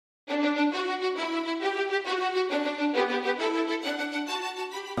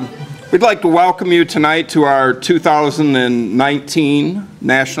We'd like to welcome you tonight to our 2019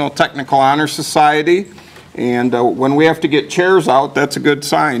 National Technical Honor Society. And when we have to get chairs out, that's a good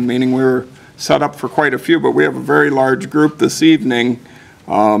sign, meaning we're set up for quite a few, but we have a very large group this evening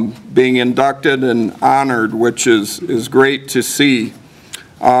being inducted and honored, which is great to see.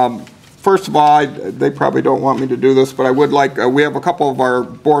 First of all, they probably don't want me to do this, but I would like, we have a couple of our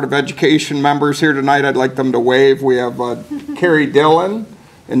Board of Education members here tonight. I'd like them to wave. We have Carrie Dillon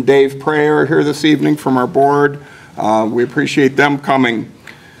and Dave Prayer here this evening from our board. We appreciate them coming.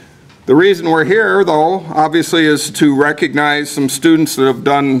 The reason we're here, though, obviously is to recognize some students that have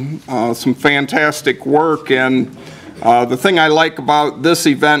done some fantastic work. And the thing I like about this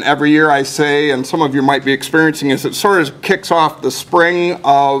event every year, I say, and some of you might be experiencing, is it sort of kicks off the spring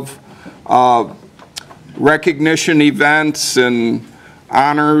of recognition events and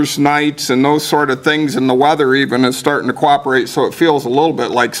honors nights and those sort of things, and the weather even is starting to cooperate, so it feels a little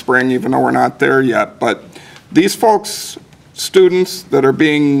bit like spring even though we're not there yet. But these folks, students that are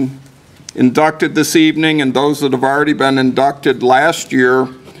being inducted this evening and those that have already been inducted last year,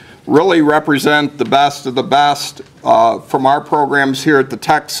 really represent the best of the best from our programs here at the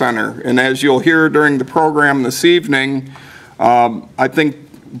Tech Center. And as you'll hear during the program this evening, I think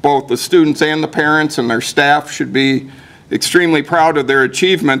both the students and the parents and their staff should be extremely proud of their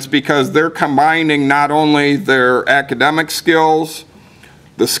achievements, because they're combining not only their academic skills,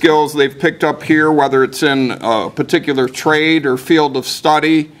 the skills they've picked up here, whether it's in a particular trade or field of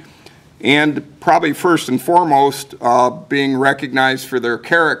study, and probably first and foremost, being recognized for their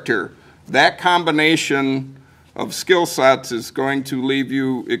character. That combination of skill sets is going to leave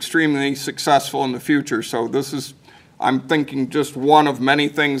you extremely successful in the future. So this is, I'm thinking, just one of many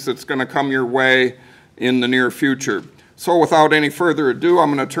things that's going to come your way in the near future. So without any further ado,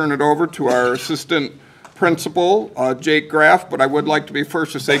 I'm going to turn it over to our assistant principal, Jake Graff, but I would like to be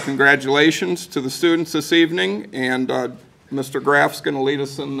first to say congratulations to the students this evening, and Mr. Graff's going to lead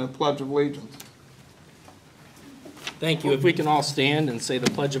us in the Pledge of Allegiance. Thank you. If we can all stand and say the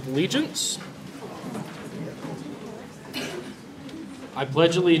Pledge of Allegiance. I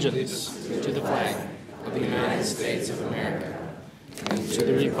pledge allegiance to the flag of the United States of America and to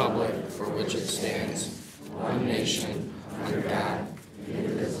the republic for which it stands, one nation, under God,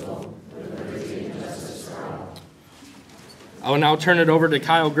 indivisible, with liberty and justice for all. I will now turn it over to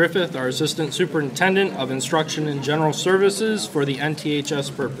Kyle Griffith, our Assistant Superintendent of Instruction and General Services, for the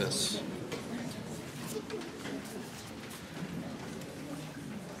NTHS purpose.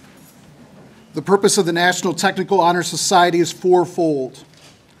 The purpose of the National Technical Honor Society is fourfold: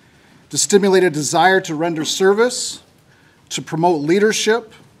 to stimulate a desire to render service, to promote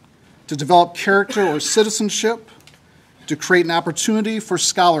leadership, to develop character or citizenship, to create an opportunity for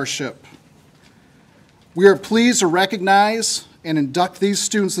scholarship. We are pleased to recognize and induct these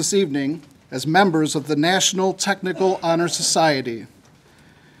students this evening as members of the National Technical Honor Society.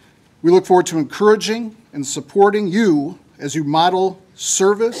 We look forward to encouraging and supporting you as you model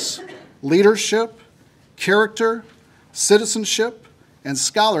service, leadership, character, citizenship, and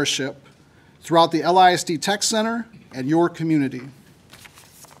scholarship throughout the LISD Tech Center and your community.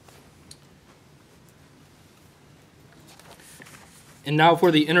 And now for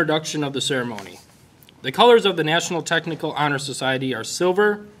the introduction of the ceremony. The colors of the National Technical Honor Society are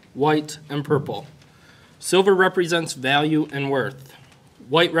silver, white, and purple. Silver represents value and worth.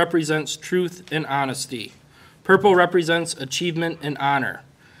 White represents truth and honesty. Purple represents achievement and honor.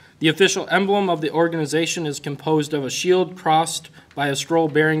 The official emblem of the organization is composed of a shield crossed by a scroll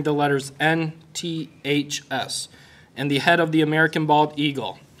bearing the letters NTHS and the head of the American bald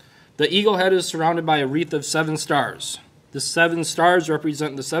eagle. The eagle head is surrounded by a wreath of 7 stars. The 7 stars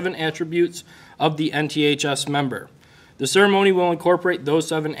represent the 7 attributes of the NTHS member. The ceremony will incorporate those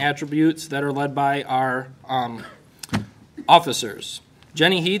 7 attributes that are led by our officers.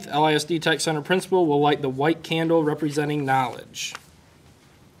 Jenny Heath, LISD Tech Center Principal, will light the white candle representing knowledge.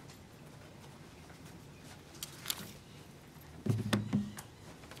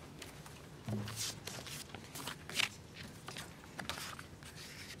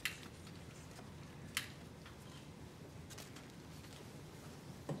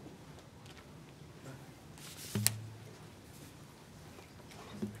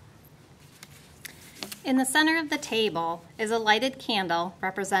 In the center of the table is a lighted candle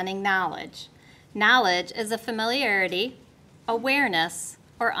representing knowledge. Knowledge is a familiarity, awareness,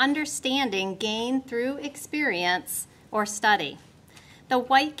 or understanding gained through experience or study. The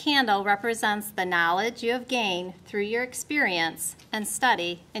white candle represents the knowledge you have gained through your experience and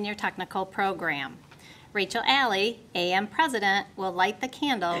study in your technical program. Rachel Alley, AM President, will light the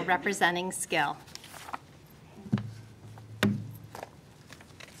candle representing skill.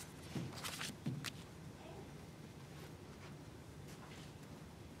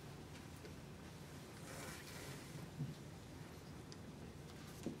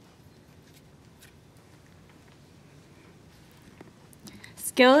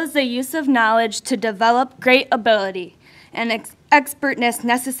 Skill is the use of knowledge to develop great ability and expertness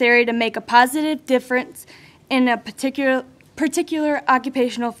necessary to make a positive difference in a particular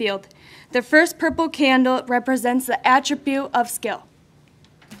occupational field. The first purple candle represents the attribute of skill.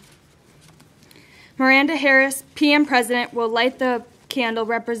 Miranda Harris, PM President, will light the candle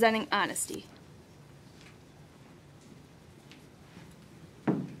representing honesty.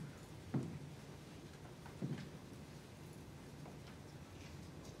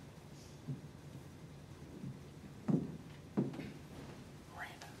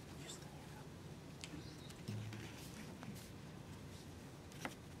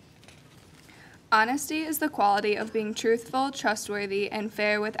 Honesty is the quality of being truthful, trustworthy, and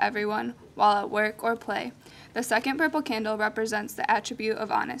fair with everyone while at work or play. The second purple candle represents the attribute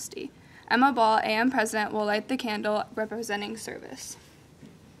of honesty. Emma Ball, AM President, will light the candle representing service.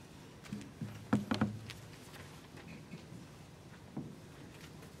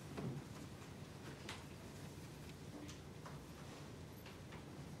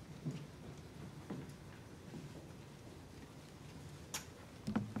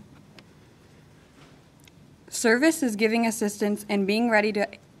 Service is giving assistance and being ready to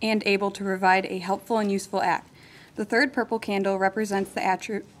and able to provide a helpful and useful act. The third purple candle represents the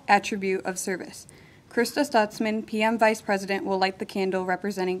attribute of service. Krista Stutzman, PM Vice President, will light the candle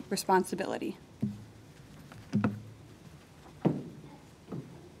representing responsibility.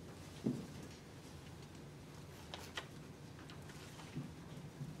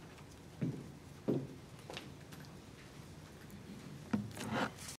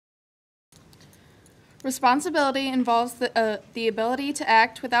 Responsibility involves the ability to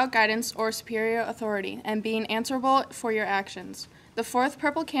act without guidance or superior authority and being answerable for your actions. The fourth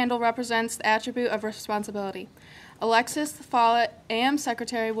purple candle represents the attribute of responsibility. Alexis Follett, AM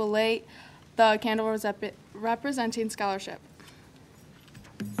Secretary, will light the candle representing scholarship.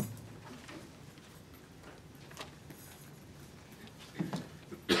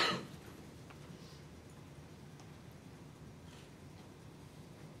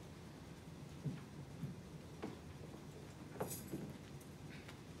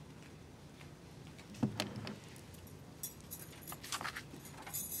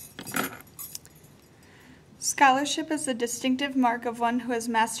 Scholarship is the distinctive mark of one who has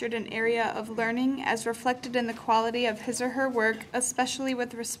mastered an area of learning as reflected in the quality of his or her work, especially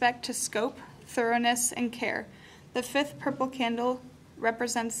with respect to scope, thoroughness, and care. The fifth purple candle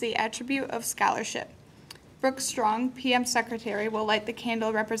represents the attribute of scholarship. Brooke Strong, PM Secretary, will light the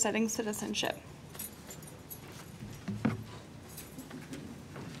candle representing citizenship.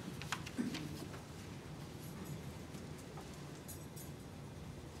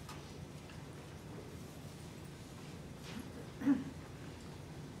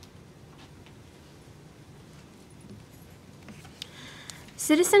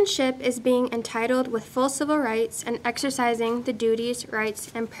 Citizenship is being entitled with full civil rights and exercising the duties, rights,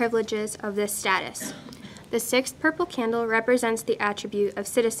 and privileges of this status. The sixth purple candle represents the attribute of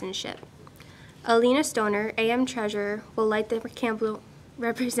citizenship. Alina Stoner, AM Treasurer, will light the candle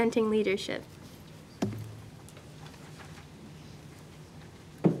representing leadership.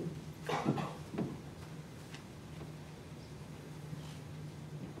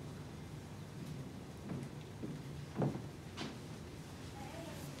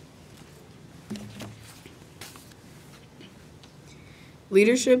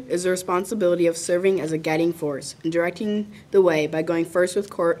 Leadership is the responsibility of serving as a guiding force and directing the way by going first with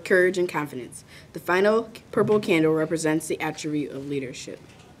courage and confidence. The final purple candle represents the attribute of leadership.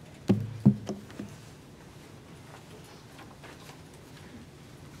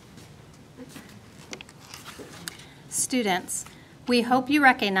 Students, we hope you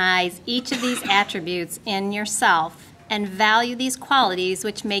recognize each of these attributes in yourself and value these qualities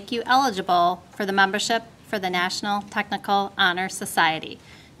which make you eligible for the membership for the National Technical Honor Society.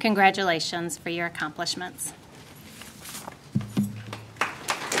 Congratulations for your accomplishments.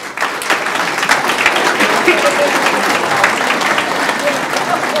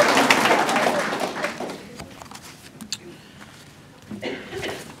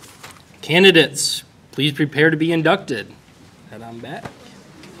 Candidates, please prepare to be inducted. Head on back.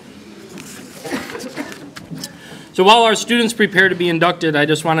 So while our students prepare to be inducted, I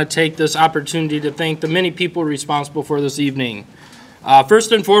just want to take this opportunity to thank the many people responsible for this evening.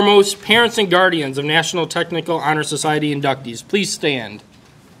 First and foremost, parents and guardians of National Technical Honor Society inductees, please stand.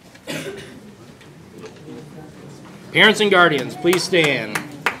 Parents and guardians, please stand.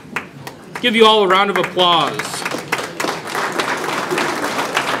 Give you all a round of applause.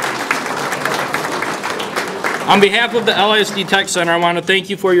 On behalf of the LISD Tech Center, I want to thank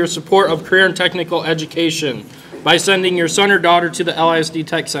you for your support of career and technical education. by sending your son or daughter to the LISD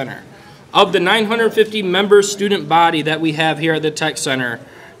Tech Center. Of the 950 member student body that we have here at the Tech Center,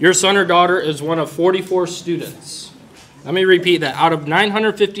 your son or daughter is one of 44 students. Let me repeat that. Out of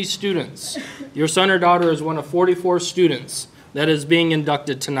 950 students, your son or daughter is one of 44 students that is being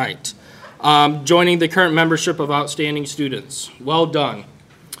inducted tonight, joining the current membership of outstanding students. Well done.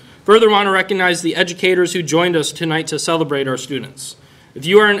 Further, I want to recognize the educators who joined us tonight to celebrate our students. If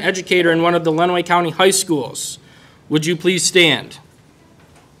you are an educator in one of the Lenawee County high schools, would you please stand?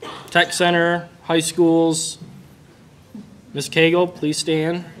 Tech Center, high schools. Ms. Cagle, please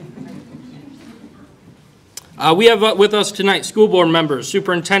stand. We have with us tonight school board members,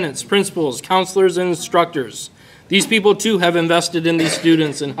 superintendents, principals, counselors, and instructors. These people, too, have invested in these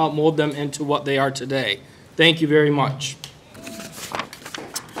students and helped mold them into what they are today. Thank you very much.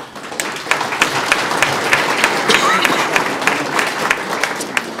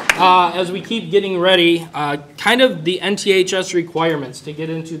 As we keep getting ready, kind of the NTHS requirements to get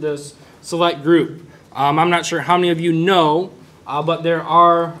into this select group. I'm not sure how many of you know, but there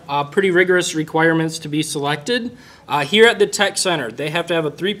are pretty rigorous requirements to be selected. Here at the Tech Center, they have to have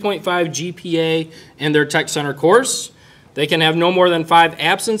a 3.5 GPA in their Tech Center course. They can have no more than 5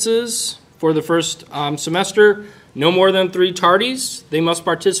 absences for the first semester, no more than 3 tardies. They must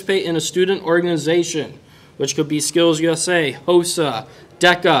participate in a student organization, which could be Skills USA, HOSA,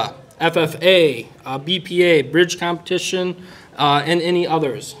 DECA, FFA, BPA, Bridge Competition, and any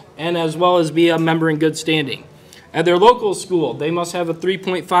others, and as well as be a member in good standing. At their local school, they must have a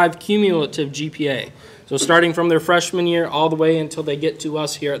 3.5 cumulative GPA, so starting from their freshman year all the way until they get to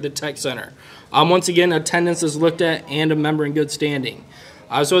us here at the Tech Center. Once again, attendance is looked at and a member in good standing.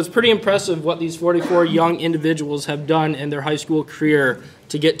 So it's pretty impressive what these 44 young individuals have done in their high school career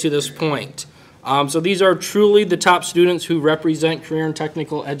to get to this point. So these are truly the top students who represent career and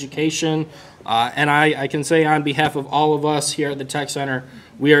technical education, and I can say on behalf of all of us here at the Tech Center,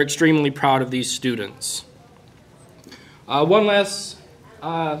 we are extremely proud of these students. One last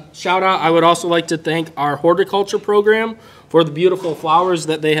shout out, I would also like to thank our horticulture program for the beautiful flowers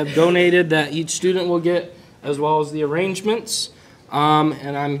that they have donated that each student will get, as well as the arrangements.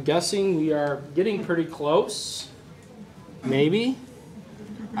 And I'm guessing we are getting pretty close, maybe.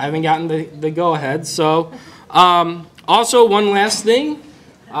 I haven't gotten the go-ahead. So also one last thing,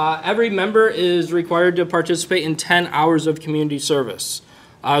 every member is required to participate in 10 hours of community service.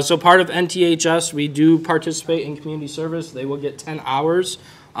 So part of NTHS, we do participate in community service. They will get 10 hours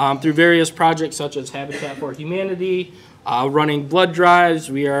through various projects such as Habitat for Humanity, running blood drives.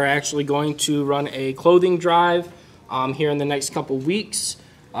 We are actually going to run a clothing drive here in the next couple weeks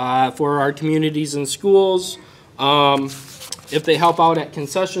for our communities and schools. If they help out at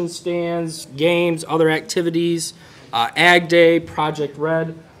concession stands, games, other activities, Ag Day, Project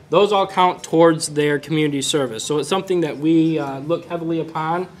Red, those all count towards their community service. So it's something that we look heavily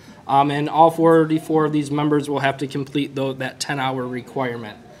upon, and all 44 of these members will have to complete that 10-hour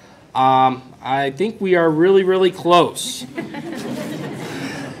requirement. I think we are really, really close.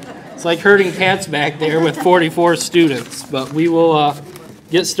 It's like herding cats back there with 44 students, but we will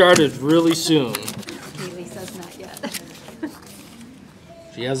get started really soon. Kaylee says not yet.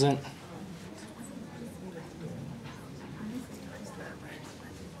 She hasn't.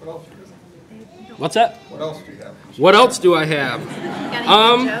 What's that? What else do you have? What else do I have?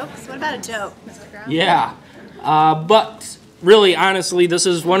 Got any jokes? What about a joke, Mr. Brown? Yeah, but really, honestly, this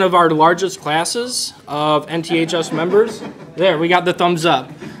is one of our largest classes of NTHS members. There, we got the thumbs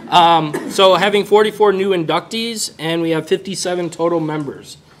up. So having 44 new inductees, and we have 57 total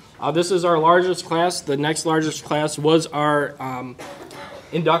members. This is our largest class. The next largest class was our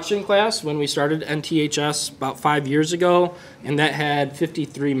induction class when we started NTHS about 5 years ago, and that had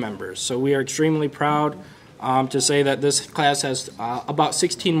 53 members. So we are extremely proud to say that this class has about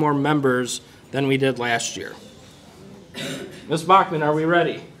 16 more members than we did last year. Ms. Bachman, are we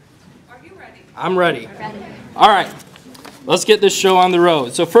ready? Are you ready? I'm ready. All right, let's get this show on the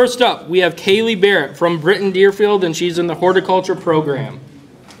road. So first up, we have Kaylee Barrett from Britton Deerfield, and she's in the horticulture program.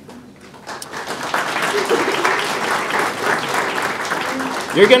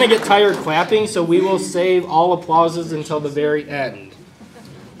 You're going to get tired clapping, so we will save all applauses until the very end.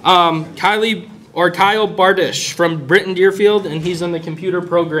 Kyle Bardish from Britton Deerfield, and he's in the computer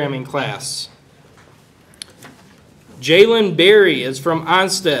programming class. Jalen Berry is from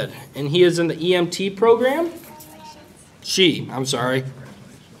Onstead, and he is in the EMT program. I'm sorry.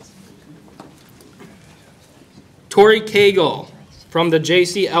 Tori Cagle from the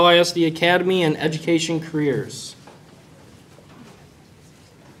JC LISD Academy and Education Careers.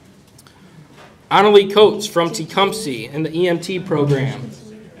 Annalie Coates from Tecumseh in the EMT program.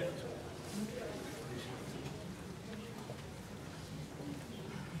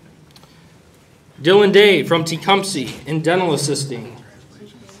 Dylan Day from Tecumseh in dental assisting.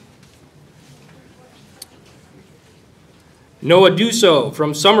 Noah Duso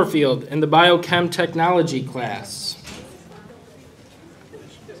from Summerfield in the biochem technology class.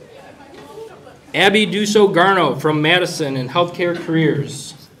 Abby Duso Garno from Madison in healthcare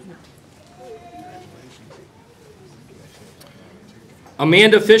careers.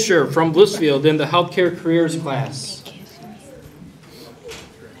 Amanda Fisher from Blissfield in the healthcare careers class.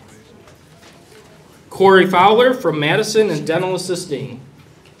 Corey Fowler from Madison in dental assisting.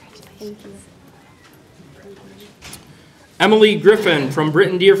 Emily Griffin from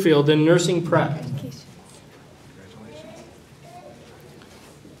Britton Deerfield in nursing prep.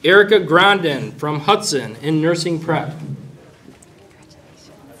 Erica Grandin from Hudson in nursing prep.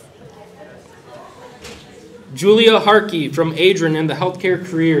 Julia Harkey from Adrian in the healthcare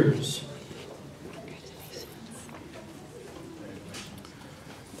careers.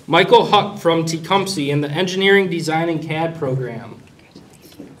 Michael Huck from Tecumseh in the engineering design and CAD program.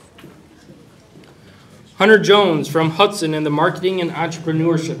 Hunter Jones from Hudson in the marketing and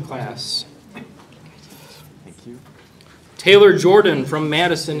entrepreneurship class. Taylor Jordan from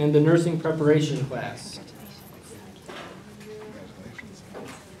Madison in the nursing preparation class.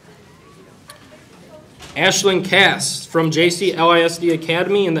 Ashlyn Cass from JC LISD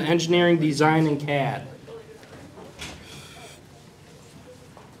Academy in the engineering design and CAD.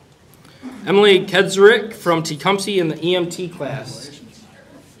 Emily Kedzerick from Tecumseh in the EMT class.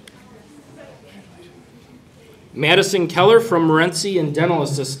 Madison Keller from Morenci in dental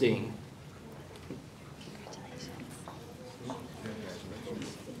assisting.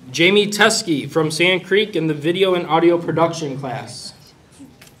 Jamie Teskey from Sand Creek in the video and audio production class.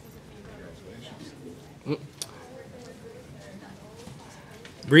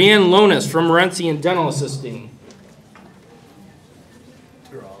 Brianne Lonis from Morenci in dental assisting.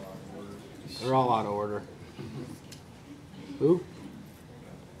 They're all out of order. Who?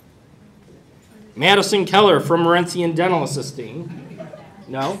 Madison Keller from Morenci in dental assisting.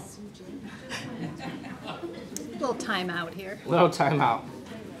 No? Little timeout here. No timeout.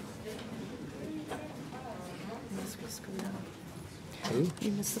 Who?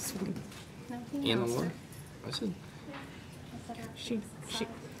 You missed this one. Anna Moore? I said.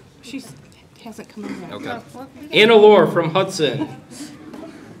 She hasn't come in yet. Okay. Anna Lore from Hudson.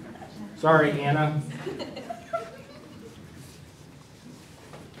 Sorry, Anna.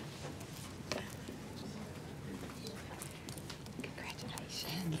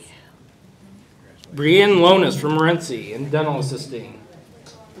 Congratulations. Brianne Lonis from Morenci in dental assisting.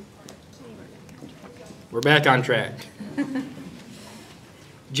 We're back on track.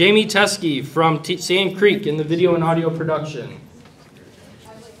 Jamie Teskey from Sand Creek in the video and audio production.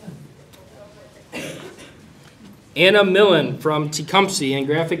 Anna Millen from Tecumseh in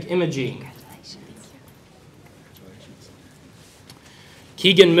graphic imaging.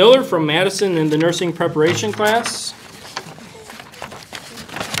 Keegan Miller from Madison in the nursing preparation class.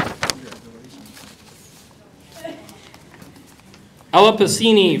 Ella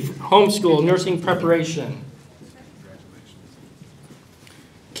Pacini, homeschool nursing preparation.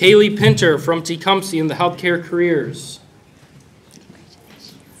 Kaylee Pinter from Tecumseh in the healthcare careers.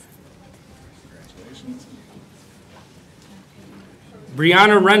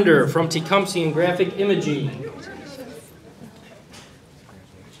 Brianna Render from Tecumseh in graphic imaging.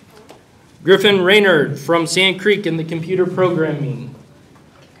 Griffin Raynard from Sand Creek in the computer programming.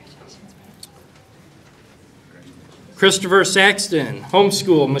 Christopher Saxton,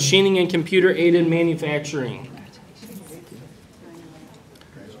 homeschool, machining and computer-aided manufacturing.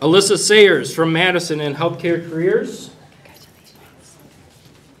 Alyssa Sayers from Madison in healthcare careers.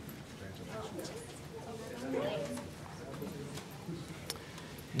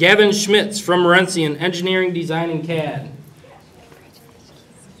 Gavin Schmitz from Morenci in engineering design and CAD.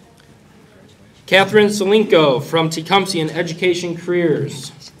 Catherine Selinko from Tecumseh in education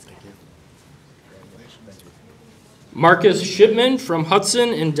careers. Marcus Shipman from Hudson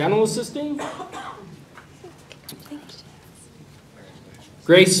in dental assisting.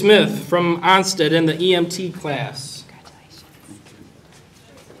 Grace Smith from Onstead in the EMT class.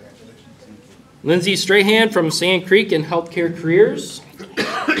 Lindsay Strahan from Sand Creek in healthcare careers.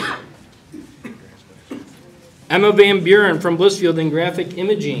 Emma Van Buren from Blissfield in graphic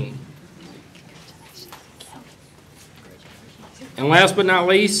imaging. And last but not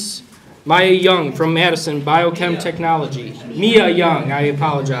least, Maya Young from Madison Biochem Technology. Mia Young, I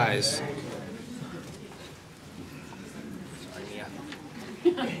apologize.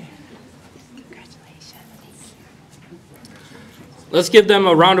 Let's give them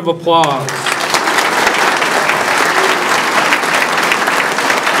a round of applause.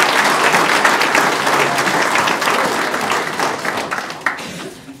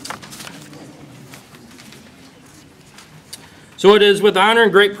 So it is with honor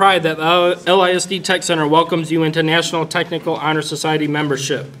and great pride that LISD Tech Center welcomes you into National Technical Honor Society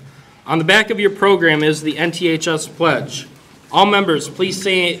membership. On the back of your program is the NTHS Pledge. All members, please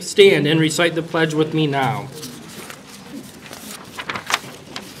stand and recite the pledge with me now.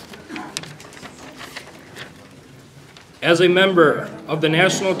 As a member of the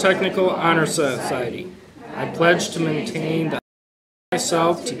National Technical Honor Society, I pledge to maintain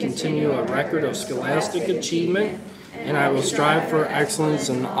myself to continue a record of scholastic achievement, and I will strive for excellence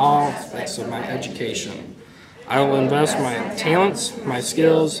in all aspects of my education. I will invest my talents, my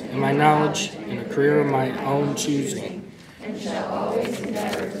skills, and my knowledge in a career of my own choosing. And shall always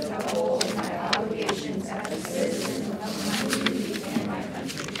endeavor to uphold my obligations as a citizen of my community and my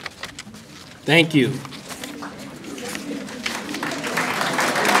country. Thank you.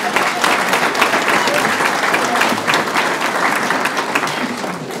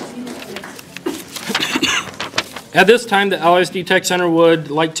 At this time, the LISD Tech Center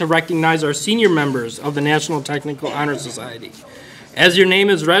would like to recognize our senior members of the National Technical Honor Society. As your name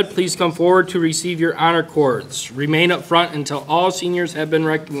is read, please come forward to receive your honor cords. Remain up front until all seniors have been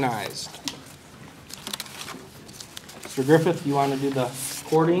recognized. Mr. Griffith, you want to do the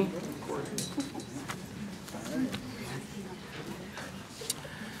cording?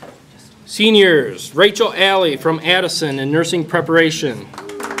 Seniors, Rachel Alley from Addison in nursing preparation.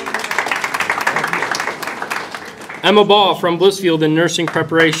 Emma Ball from Blissfield in nursing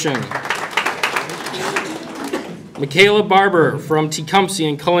preparation. Michaela Barber from Tecumseh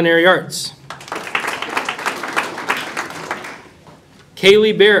in culinary arts.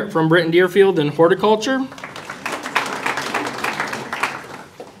 Kaylee Barrett from Britton Deerfield in horticulture.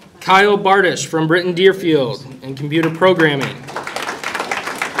 Kyle Bardish from Britton Deerfield in computer programming.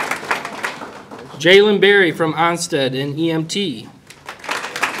 Jalen Berry from Onsted in EMT.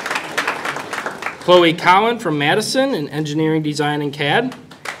 Chloe Cowan from Madison in engineering design and CAD.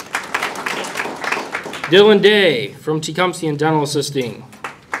 Dylan Day from Tecumseh in dental assisting.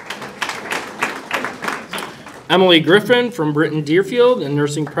 Emily Griffin from Britton Deerfield in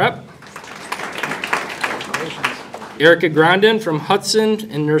nursing prep. Erica Grandin from Hudson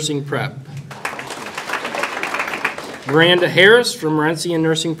in nursing prep. Miranda Harris from Renzi in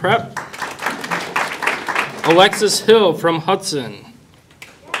nursing prep. Alexis Hill from Hudson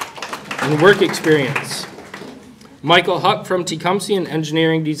in work experience. Michael Huck from Tecumseh in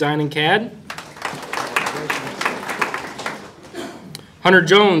engineering design and CAD. Hunter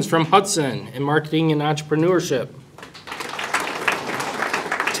Jones from Hudson in marketing and entrepreneurship.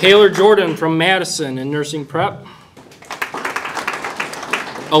 Taylor Jordan from Madison in nursing prep.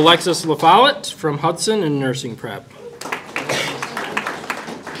 Alexis LaFollette from Hudson in nursing prep.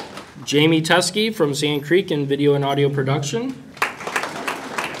 Jamie Teskey from Sand Creek in video and audio production.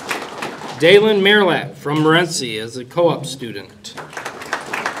 Dalen Merlat from Morenci as a co-op student.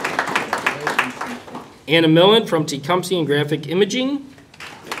 Anna Millen from Tecumseh in graphic imaging.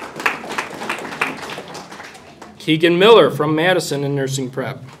 Keegan Miller from Madison in nursing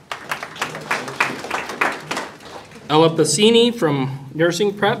prep. Ella Pacini from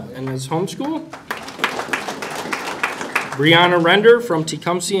nursing prep and his homeschool. Brianna Render from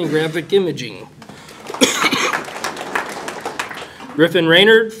Tecumseh in graphic imaging. Griffin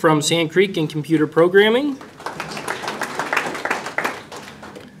Raynard from Sand Creek in computer programming.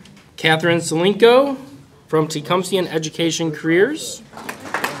 Catherine Selinko from Tecumseh in education careers.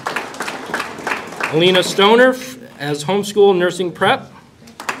 Alina Stoner as homeschool nursing prep.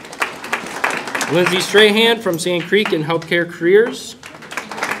 Lindsay Strahan from Sand Creek in healthcare careers.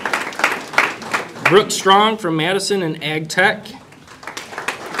 Brooke Strong from Madison in ag tech.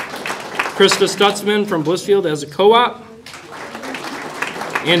 Krista Stutzman from Blissfield as a co-op.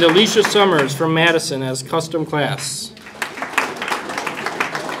 And Alicia Summers from Madison as custom class.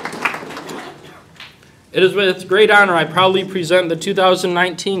 It is with great honor I proudly present the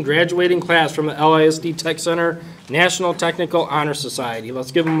 2019 graduating class from the LISD Tech Center National Technical Honor Society.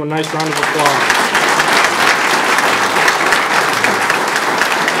 Let's give them a nice round of applause.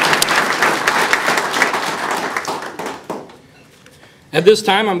 At this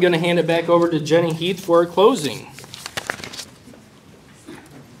time, I'm going to hand it back over to Jenny Heath for a closing.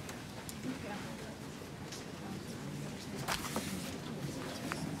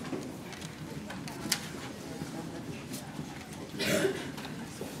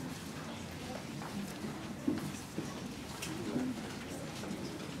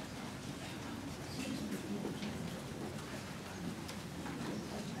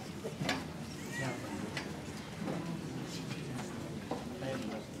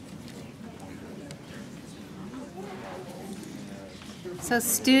 So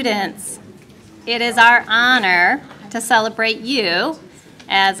students, it is our honor to celebrate you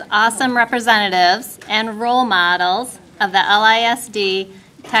as awesome representatives and role models of the LISD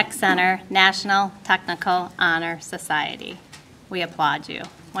Tech Center National Technical Honor Society. We applaud you.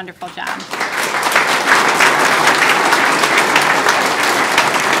 Wonderful job.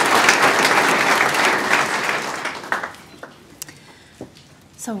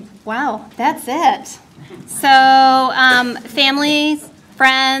 So, wow, that's it. So, families,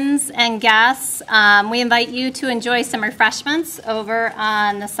 friends, and guests, we invite you to enjoy some refreshments over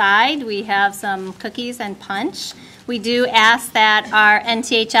on the side. We have some cookies and punch. We do ask that our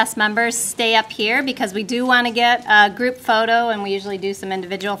NTHS members stay up here because we do want to get a group photo, and we usually do some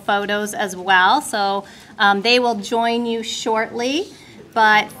individual photos as well. So they will join you shortly.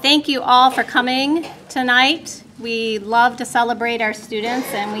 But thank you all for coming tonight. We love to celebrate our students,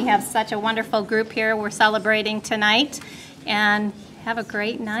 and we have such a wonderful group here we're celebrating tonight. And have a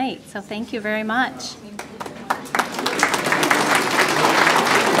great night. So thank you very much.